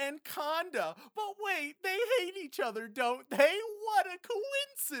Alan and Kanda. But wait, they hate each other, don't they? What a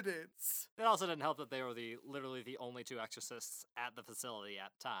coincidence! It also didn't help that they were literally the only two exorcists at the facility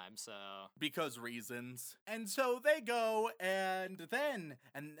at the time, so... Because reasons. And so they go, and then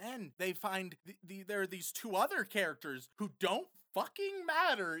they find there are these two other characters who don't fucking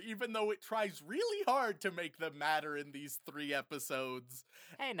matter, even though it tries really hard to make them matter in these 3 episodes.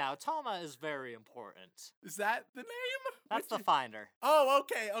 Hey now, Toma is very important. Is that the name? That's the Finder. Oh,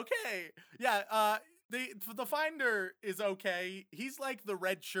 okay. Yeah, the Finder is okay. He's like the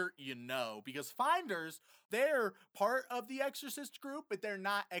red shirt because Finders, they're part of the exorcist group, but they're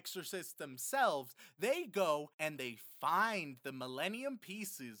not exorcists themselves. They go and they find the Millennium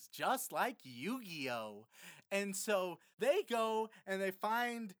Pieces, just like Yu-Gi-Oh! And so they go and they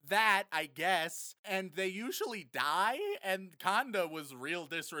find that, I guess, and they usually die, and Kanda was real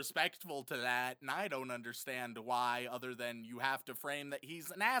disrespectful to that, and I don't understand why, other than you have to frame that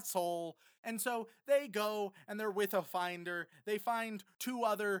he's an asshole. And so they go and they're with a Finder. They find 2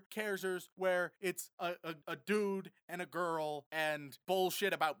 other characters where it's a dude and a girl and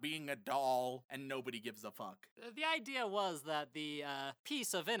bullshit about being a doll, and nobody gives a fuck. The idea was that the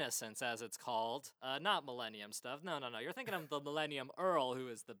Piece of Innocence, as it's called, not Millennium stuff. No. You're thinking of the Millennium Earl, who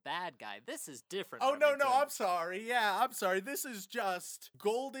is the bad guy. This is different. Oh, no, Remington. I'm sorry. Yeah, I'm sorry. This is just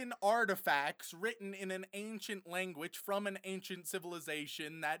golden artifacts written in an ancient language from an ancient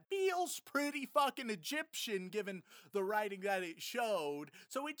civilization that feels pretty fucking Egyptian given the writing that it showed.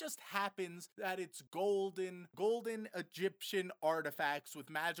 So it just happens that it's golden Egyptian artifacts with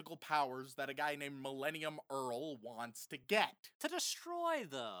magical powers that a guy named Millennium Earl wants to get. To destroy,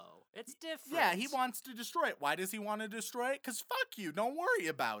 though. It's different. Yeah, he wants to destroy it. Why does he want to destroy it? Because fuck you, don't worry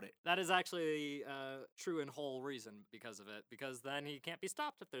about it. That is actually true and whole reason because of it, because then he can't be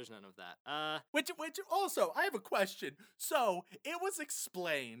stopped if there's none of that. Which also, I have a question. So, it was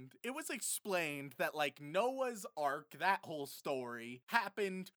explained that, like, Noah's Ark, that whole story,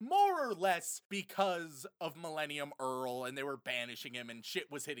 happened more or less because of Millennium Earl, and they were banishing him, and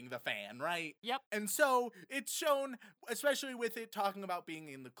shit was hitting the fan, right? Yep. And so, it's shown, especially with it talking about being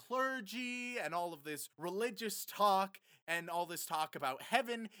in the clergy, and all of this religious talk, and all this talk about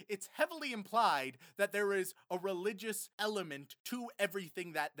heaven, it's heavily implied that there is a religious element to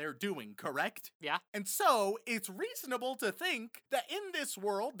everything that they're doing, correct? Yeah. And so, it's reasonable to think that in this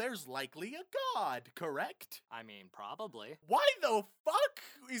world, there's likely a god, correct? I mean, probably. Why the fuck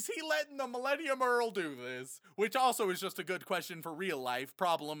is he letting the Millennium Earl do this? Which also is just a good question for real life,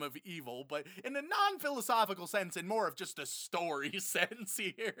 problem of evil, but in a non-philosophical sense and more of just a story sense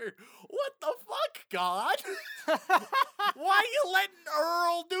here. What the fuck, God? Why are you letting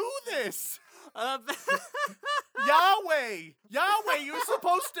Earl do this? Yahweh, you're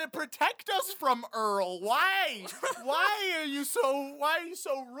supposed to protect us from Earl. Why are you so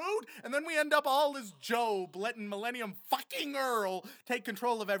rude? And then we end up all as Job, letting Millennium fucking Earl take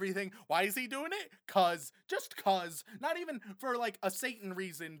control of everything. Why is he doing it? Just cause. Not even for like a Satan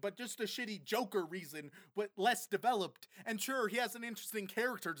reason, but just a shitty Joker reason, but less developed. And sure, he has an interesting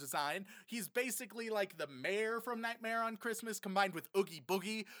character design. He's basically like the mayor from Nightmare on Christmas combined with Oogie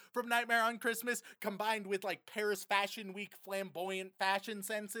Boogie from Nightmare on Christmas combined with like Paris Fashion Week flamboyant fashion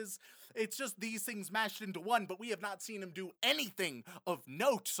senses. It's just these things mashed into one, but we have not seen him do anything of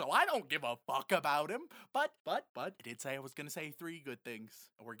note, so I don't give a fuck about him. But, I did say I was gonna say 3 good things.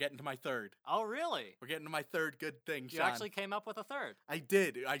 We're getting to my 3rd. Oh, really? We're getting to my 3rd good thing, You Sean. actually came up with a 3rd. I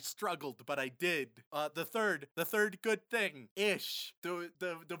did. I struggled, but I did. The third good thing. Ish.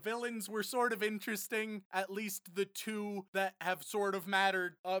 The villains were sort of interesting, at least the 2 that have sort of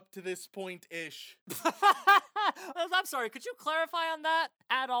mattered up to this point-ish. I'm sorry, could you clarify on that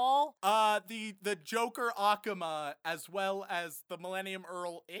at all? The Joker Akuma, as well as the Millennium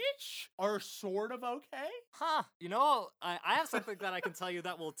Earl-ish, are sort of okay. Huh. You know, I have something that I can tell you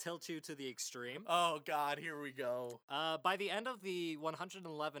that will tilt you to the extreme. Oh god, here we go. By the end of the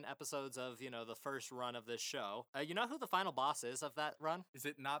 111 episodes of, the first run of this show, you know who the final boss is of that run? Is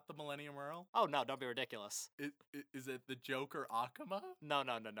it not the Millennium Earl? Oh, no, don't be ridiculous. Is it the Joker Akuma? No.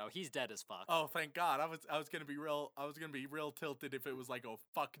 He's dead as fuck. Oh, thank God. I was gonna be real tilted if it was like a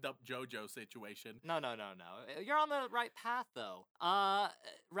fucked up JoJo situation. No. You're on the right path, though.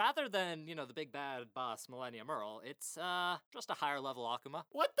 Rather than, the big bad boss, Millennium Earl, it's, just a higher level Akuma.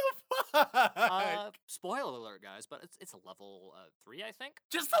 What the fuck? Spoiler alert, guys, but it's a level 3, I think.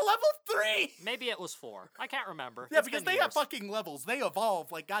 Just a level 3! Maybe it was 4. I can't remember. Yeah, It's because been they have years. fucking levels. They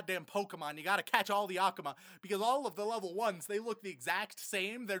evolve like goddamn Pokemon. You gotta catch all the Akuma. Because all of the level 1s, they look the exact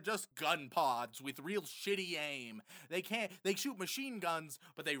same. They're just gun pods with real shitty aim. They shoot machine guns,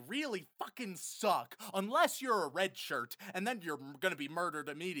 but they really fucking suck. Unless you're a red shirt, and then you're gonna be murdered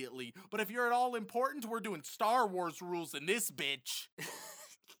immediately. But if you're at all important, we're doing Star Wars rules in this bitch.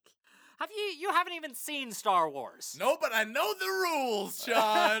 You haven't even seen Star Wars. No, but I know the rules,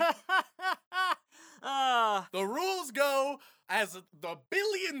 Sean. uh, The rules go as the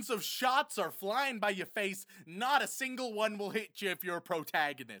billions of shots are flying by your face, not a single one will hit you if you're a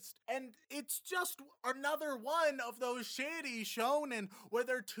protagonist. And it's just another one of those shitty shonen where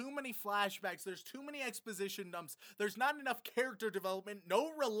there are too many flashbacks, there's too many exposition dumps, there's not enough character development,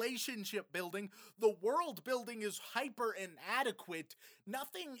 no relationship building, the world building is hyper inadequate,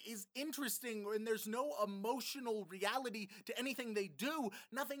 nothing is interesting, and there's no emotional reality to anything they do.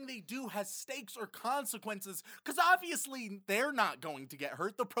 Nothing they do has stakes or consequences, because obviously they're not going to get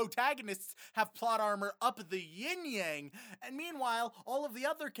hurt. The protagonists have plot armor up the yin-yang, and meanwhile, all of the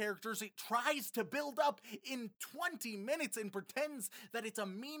other characters, it tries to build up in 20 minutes and pretends that it's a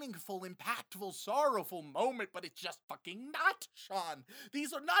meaningful, impactful, sorrowful moment, but it's just fucking not, Sean.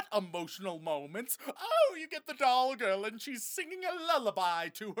 These are not emotional moments. Oh, you get the doll girl and she's singing a lullaby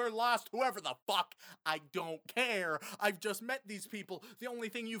to her lost whoever the fuck. I don't care. I've just met these people. The only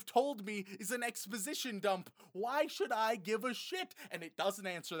thing you've told me is an exposition dump. Why should I give a shit? And it doesn't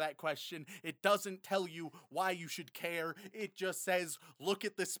answer that question. It doesn't tell you why you should care. It just says, look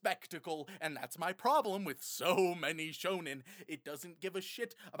at the spectacle. And that's my problem with so many shonen. It doesn't give a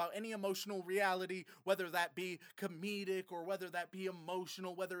shit about any emotional reality, whether that be comedic or whether that be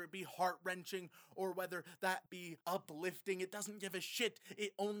emotional, whether it be heart-wrenching or whether that be uplifting. It doesn't give a shit.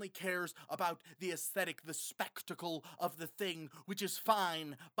 It only cares about the aesthetic, the spectacle of the thing, which is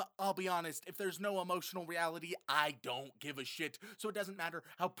fine. But I'll be honest, if there's no emotional reality, I don't give a shit. So it doesn't matter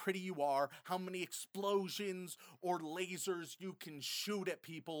how pretty you are, how many explosions or lasers you can shoot at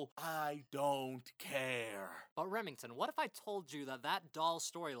people. I don't care. but Remington, what if I told you that doll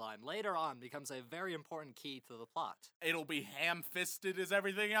storyline later on becomes a very important key to the plot? It'll be ham-fisted as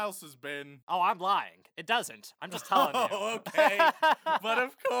everything else has been. Oh, I'm lying. It doesn't. I'm just telling you. Oh, okay. But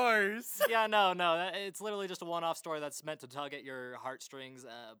of course. Yeah, no, it's literally just a one-off story that's meant to tug at your heartstrings,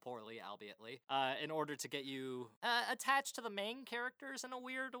 poorly, albietly, in order to get you attached to the main characters in a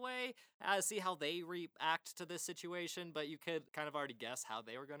weird way, see how they react to this situation, but you could kind of already guess how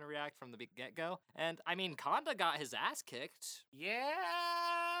they were going to react from the get-go. And, I mean, Kanda got his ass kicked. Yeah.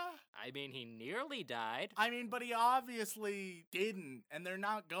 I mean, he nearly died. I mean, but he obviously didn't, and they're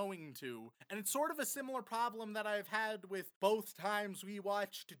not going to. And it's sort of a similar problem that I've had with both times we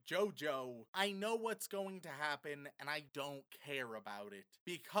watched JoJo. I know what's going to happen, and I don't care about it.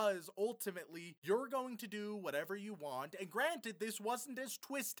 Because ultimately, you're going to do whatever you want, and granted, this wasn't as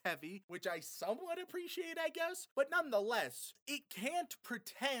twist-heavy, which I somewhat appreciate, I guess, but nonetheless, it can't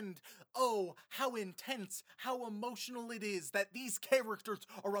pretend, oh, how intense, how emotional it is that these characters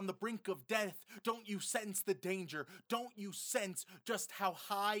are on the brink of death. Don't you sense the danger? Don't you sense just how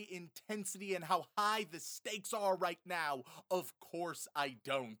high intensity and how high the stakes are right now? Of course I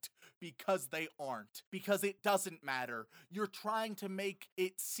don't. Because they aren't. Because it doesn't matter. You're trying to make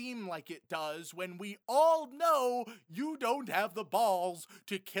it seem like it does when we all know you don't have the balls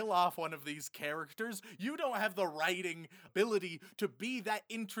to kill off one of these characters. You don't have the writing ability to be that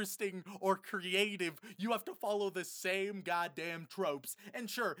interesting or creative. You have to follow the same goddamn tropes. And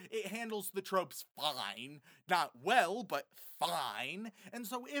sure, it handles the tropes fine. Not well, but fine. And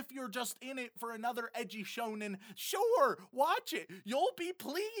so if you're just in it for another edgy shonen, sure, watch it. You'll be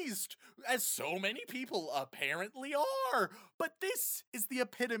pleased, as so many people apparently are. But this is the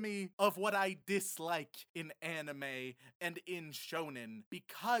epitome of what I dislike in anime and in shonen,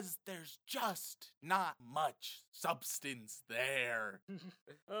 because there's just not much substance there.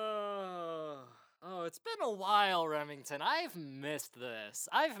 Oh, it's been a while, Remington. I've missed this.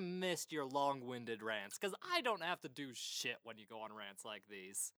 I've missed your long-winded rants, because I don't have to do shit when you go on rants like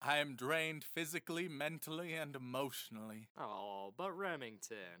these. I am drained physically, mentally, and emotionally. Oh, but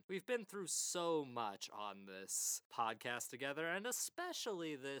Remington, we've been through so much on this podcast together, and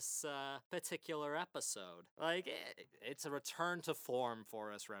especially this particular episode. Like, it's a return to form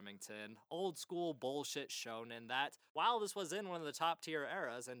for us, Remington. Old school bullshit shonen that, while this was in one of the top tier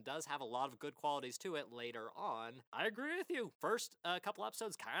eras and does have a lot of good quality personalities to it later on. I agree with you. First couple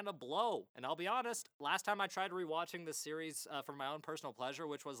episodes kind of blow. And I'll be honest, last time I tried rewatching this series for my own personal pleasure,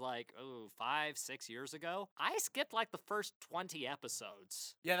 which was like, 5-6 years ago, I skipped like the first 20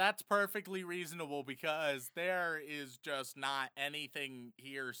 episodes. Yeah, that's perfectly reasonable because there is just not anything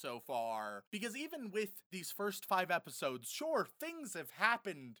here so far. Because even with these first 5 episodes, sure, things have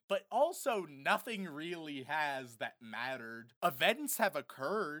happened, but also nothing really has that mattered. Events have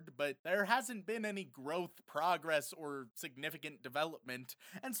occurred, but there hasn't been any growth, progress, or significant development.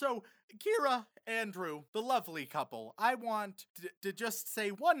 And so, Kira, Andrew, the lovely couple, I want to just say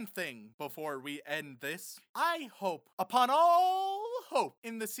one thing before we end this. I hope, upon all hope,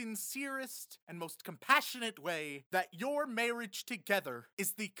 in the sincerest and most compassionate way, that your marriage together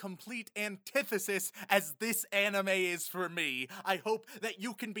is the complete antithesis as this anime is for me. I hope that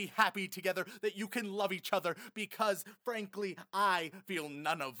you can be happy together, that you can love each other, because frankly, I feel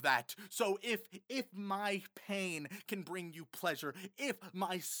none of that. So if my pain can bring you pleasure, if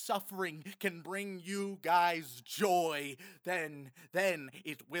my suffering can bring you guys joy, then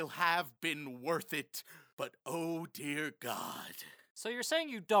it will have been worth it. But oh dear God. So you're saying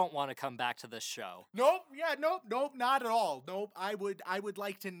you don't want to come back to this show? Nope, not at all. Nope, I would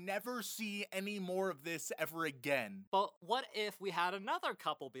like to never see any more of this ever again. But what if we had another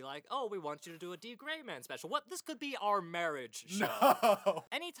couple be like, oh, we want you to do a D. Gray Man special? This could be our marriage show. No.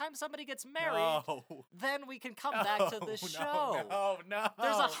 Anytime somebody gets married, then we can come back to this show. No.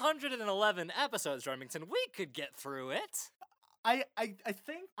 There's 111 episodes, Remington. We could get through it. I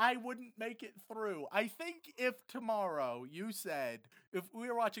think I wouldn't make it through. I think if tomorrow you said, if we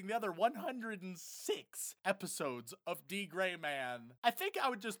were watching the other 106 episodes of D. Gray Man, I think I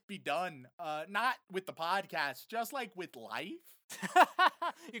would just be done. Not with the podcast, just like with life.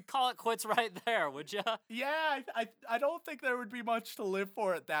 You'd call it quits right there, would you? Yeah, I don't think there would be much to live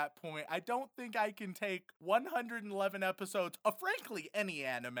for at that point. I don't think I can take 111 episodes of frankly any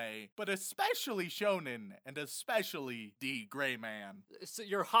anime, but especially shonen and especially D. Gray Man. So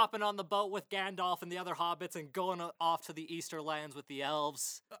you're hopping on the boat with Gandalf and the other hobbits and going off to the Easter lands with the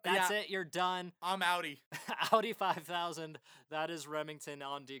elves. That's it, you're done. I'm outie. Outie 5000. That is Remington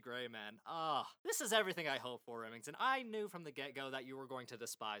on D. Gray Man. This is everything I hoped for, Remington. I knew from the get-go that you were going to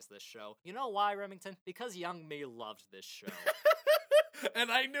despise this show. You know why, Remington? Because young me loved this show.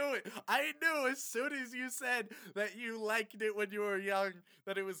 And I knew it. I knew as soon as you said that you liked it when you were young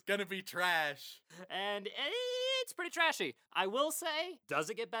that it was gonna be trash. And it's pretty trashy. I will say,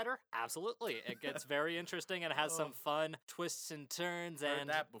 does it get better? Absolutely. It gets very interesting and has some fun twists and turns. Heard and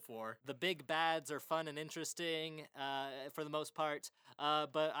that before. The big bads are fun and interesting for the most part.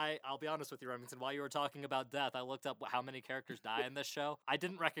 But I'll be honest with you, Remington, while you were talking about death, I looked up how many characters die in this show. I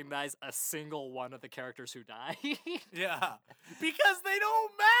didn't recognize a single one of the characters who die. Yeah, because they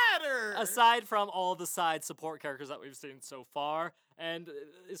don't matter! Aside from all the side support characters that we've seen so far. And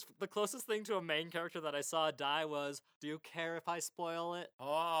the closest thing to a main character that I saw die was, do you care if I spoil it?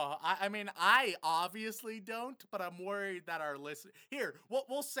 Oh, I mean, I obviously don't, but I'm worried that our listeners... Here,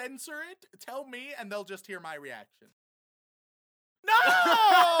 we'll censor it, tell me, and they'll just hear my reaction. No!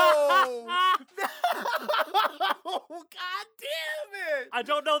 No! God damn it! I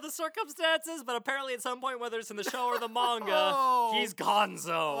don't know the circumstances, but apparently at some point, whether it's in the show or the manga, he's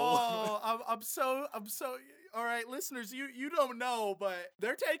gonzo. Oh, I'm so... All right, listeners, you don't know, but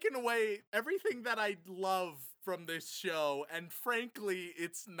they're taking away everything that I love from this show, and frankly,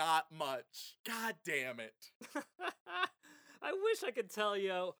 it's not much. God damn it. I wish I could tell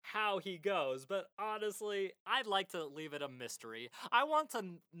you how he goes, but honestly, I'd like to leave it a mystery. I want to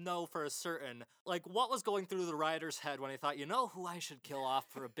know for a certain, like, what was going through the writer's head when he thought, you know who I should kill off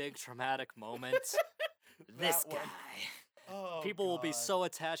for a big traumatic moment? This guy. Oh, People will be God. so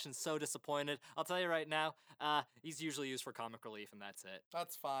attached and so disappointed. I'll tell you right now, he's usually used for comic relief, and that's it.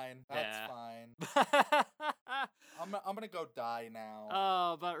 That's fine. That's Yeah. fine. I'm gonna go die now.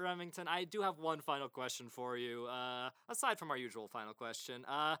 Oh, but Remington, I do have one final question for you. Aside from our usual final question,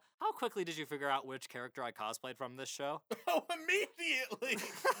 how quickly did you figure out which character I cosplayed from this show? Oh, immediately!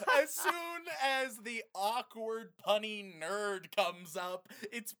 As soon as the awkward punny nerd comes up,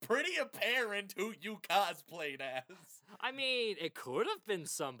 it's pretty apparent who you cosplayed as. I mean, it could have been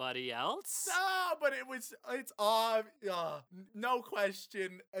somebody else. No, but it's no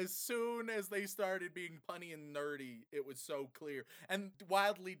question. As soon as they started being punny and nerdy, it was so clear. And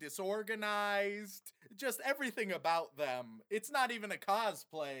wildly disorganized, just everything about them. It's not even a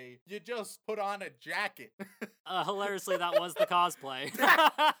cosplay. You just put on a jacket. Hilariously, that was the cosplay.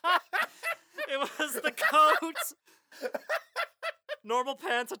 It was the coat. Normal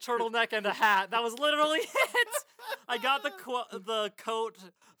pants, a turtleneck, and a hat. That was literally it. I got the coat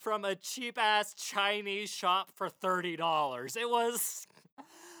from a cheap-ass Chinese shop for $30. It was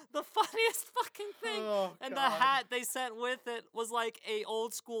the funniest fucking thing. Oh, and God. the hat they sent with it was like a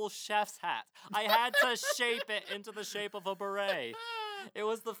old school chef's hat. I had to shape it into the shape of a beret. It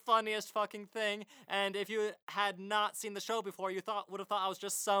was the funniest fucking thing, and if you had not seen the show before, you would have thought I was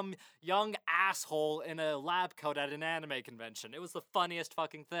just some young asshole in a lab coat at an anime convention. It was the funniest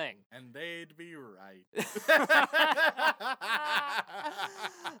fucking thing. And they'd be right.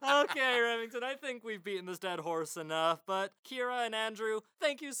 Okay, Remington, I think we've beaten this dead horse enough, but Kira and Andrew,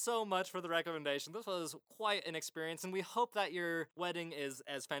 thank you so much for the recommendation. This was quite an experience, and we hope that your wedding is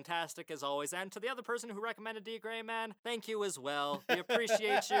as fantastic as always. And to the other person who recommended D. Gray Man, thank you as well. We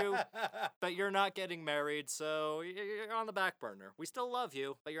appreciate you, but you're not getting married, so you're on the back burner. We still love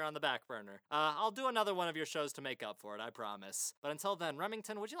you, but you're on the back burner. I'll do another one of your shows to make up for it, I promise. But until then,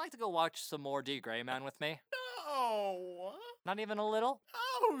 Remington, would you like to go watch some more D. Gray Man with me? No. Not even a little?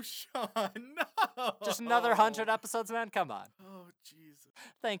 Oh, Sean, no. Just another 100 episodes, man? Come on. Oh, Jesus.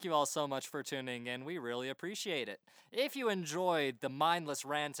 Thank you all so much for tuning in. We really appreciate it. If you enjoyed the mindless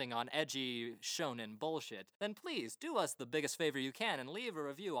ranting on edgy shonen bullshit, then please do us the biggest favor you can and leave a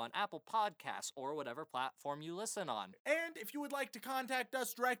review on Apple Podcasts or whatever platform you listen on. And if you would like to contact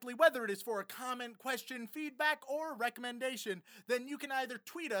us directly, whether it is for a comment, question, feedback, or recommendation, then you can either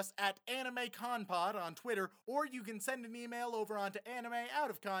tweet us at AnimeConPod on Twitter, or you can send an email over onto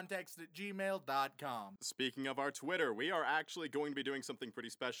animeoutofcontext@gmail.com. Speaking of our Twitter, we are actually going to be doing something pretty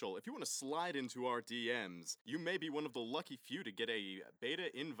special. If you want to slide into our DMs, you may be one of the lucky few to get a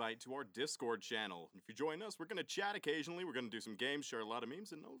beta invite to our Discord channel. If you join us, we're going to chat occasionally, we're going to do some games, share a lot of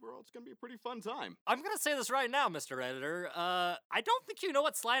memes, and overall it's going to be a pretty fun time. I'm gonna say this right now, Mr. Editor. I don't think you know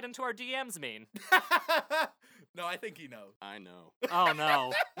what slide into our DMs mean. No, I think he knows. I know. Oh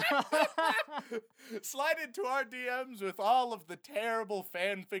no. Slide into our DMs with all of the terrible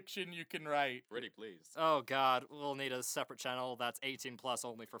fan fiction you can write. Pretty please. Oh god, we'll need a separate channel that's 18 plus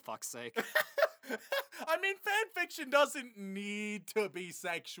only, for fuck's sake. I mean, fan fiction doesn't need to be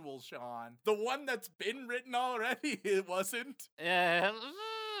sexual, Sean. The one that's been written already, it wasn't.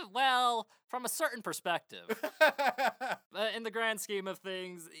 Well, from a certain perspective. In the grand scheme of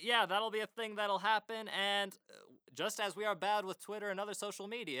things, yeah, that'll be a thing that'll happen, and just as we are bad with Twitter and other social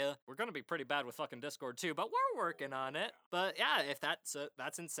media, we're gonna be pretty bad with fucking Discord too, but we're working on it. But yeah, if that's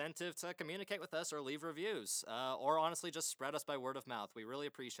incentive to communicate with us or leave reviews, or honestly just spread us by word of mouth. We really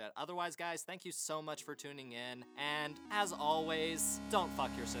appreciate it. Otherwise, guys, thank you so much for tuning in, and as always, don't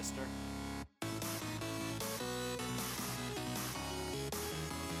fuck your sister.